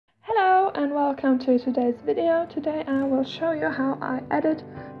and welcome to today's video. Today I will show you how I edit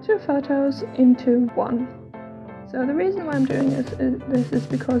two photos into one. So the reason why I'm doing this is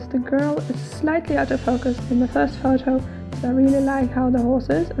because the girl is slightly out of focus in the first photo. So I really like how the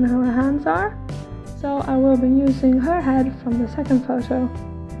horse is and how her hands are. So I will be using her head from the second photo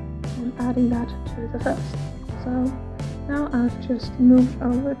and adding that to the first. So now I've just moved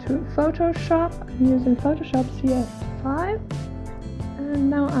over to Photoshop. I'm using Photoshop CS5. And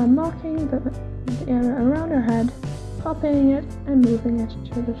now I'm marking the area around her head, copying it and moving it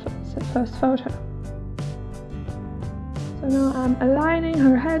to the first photo. So now I'm aligning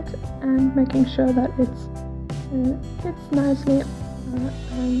her head and making sure that it fits nicely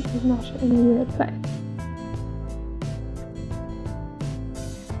and is not in a weird place.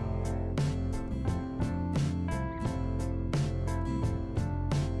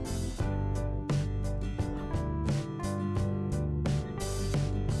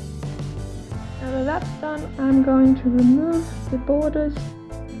 Now that that's done, I'm going to remove the borders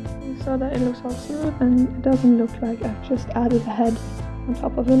so that it looks all smooth and it doesn't look like I've just added a head on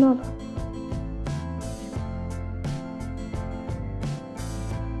top of another.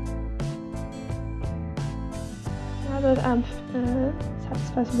 Now that I'm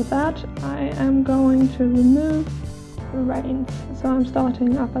satisfied with that, I am going to remove the reins. So I'm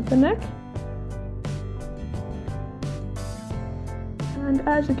starting up at the neck. And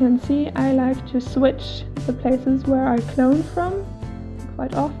as you can see, I like to switch the places where I clone from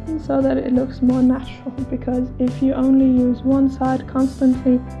quite often so that it looks more natural, because if you only use one side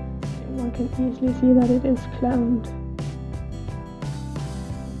constantly, one can easily see that it is cloned.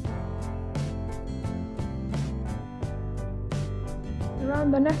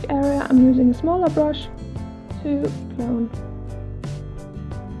 Around the neck area, I'm using a smaller brush to clone.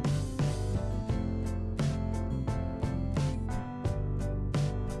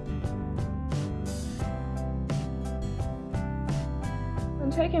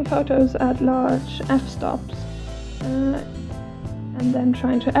 Taking photos at large f-stops and then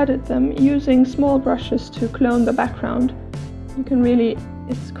trying to edit them using small brushes to clone the background, you can really,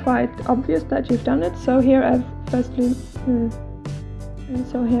 it's quite obvious that you've done it. So here I've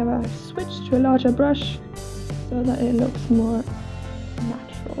switched to a larger brush so that it looks more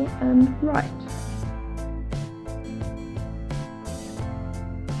natural and right.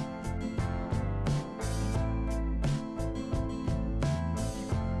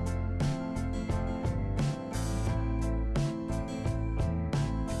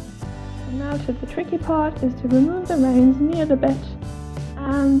 Now to the tricky part is to remove the reins near the bit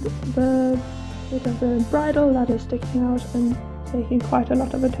and the bit of the bridle that is sticking out and taking quite a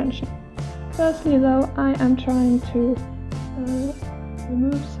lot of attention. Firstly though, I am trying to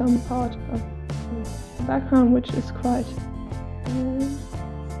remove some part of the background which is quite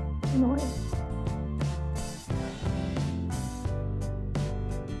annoying.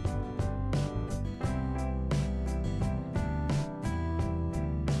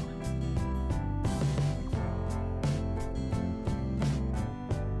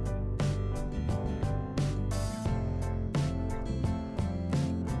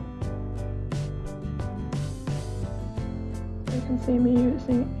 You can see me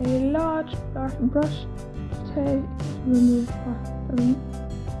using a large brush to remove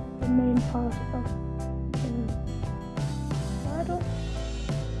the main part of the bridle.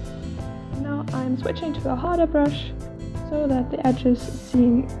 Now I'm switching to a harder brush so that the edges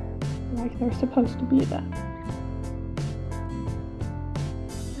seem like they're supposed to be there.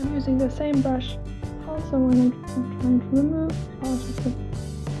 I'm using the same brush also when I'm trying to remove part of the...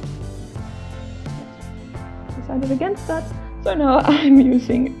 Decided against that. So now I'm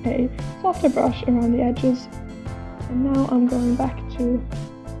using a softer brush around the edges, and now I'm going back to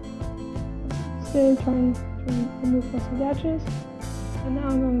still trying to remove most of the edges, and now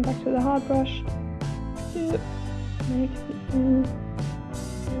I'm going back to the hard brush to make to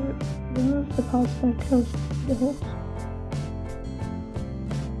remove the parts that are close to the horse.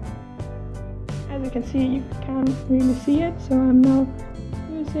 As you can see, you can't really see it, so I'm now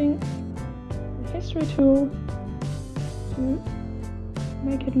using the history tool to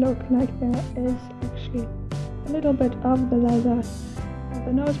make it look like there is actually a little bit of the leather of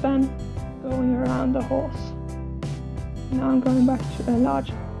the noseband going around the horse. Now I'm going back to a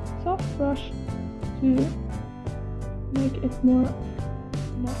large soft brush to make it more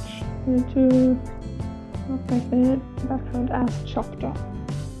natural, to not make the background as chopped off.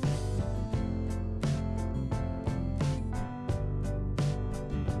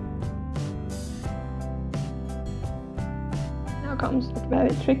 Comes the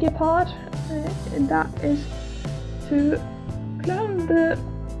very tricky part, and that is to clone the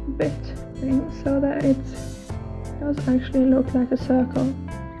bit thing so that it does actually look like a circle.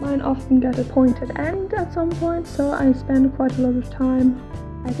 Mine often get a pointed end at some point, so I spend quite a lot of time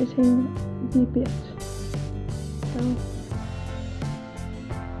editing the bit. So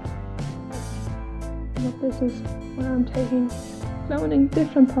this is where I'm cloning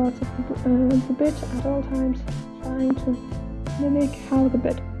different parts of the bit at all times, trying to mimic how the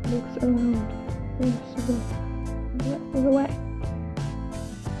bit looks around the rest of the way.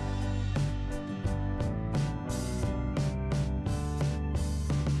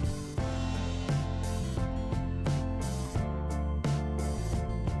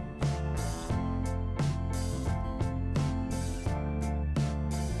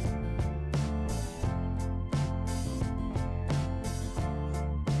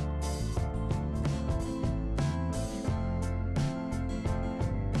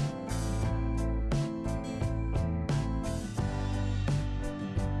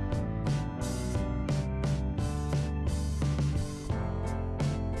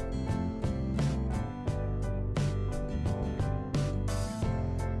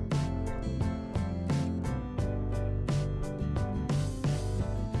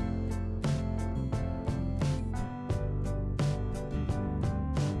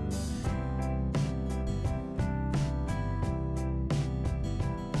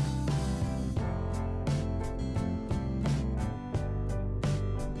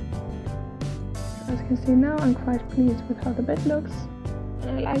 As you can see now, I'm quite pleased with how the bit looks,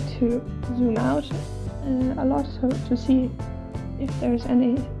 and I like to zoom out a lot to see if there's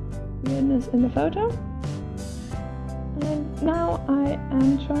any weirdness in the photo. And now I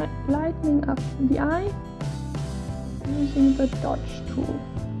am lightening up the eye using the dodge tool.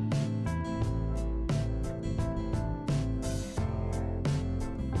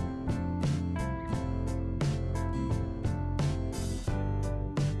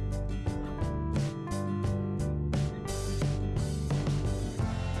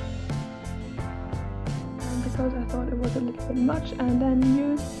 Because I thought it was a little bit much, and then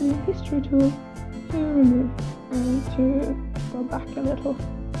used the history tool to remove and to go back a little.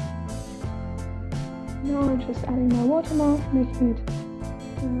 Now I'm just adding my watermark, making it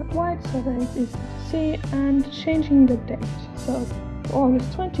white so that it's easy to see, and changing the date, so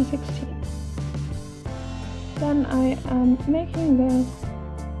August 2016. Then I am making the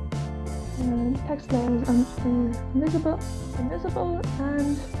text layers invisible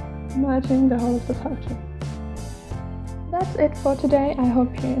and merging the whole of the photo. That's it for today. I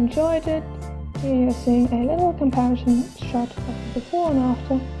hope you enjoyed it. Here you're seeing a little comparison shot of the before and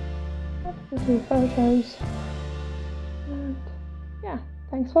after of the two photos. And yeah,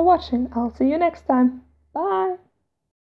 thanks for watching. I'll see you next time. Bye!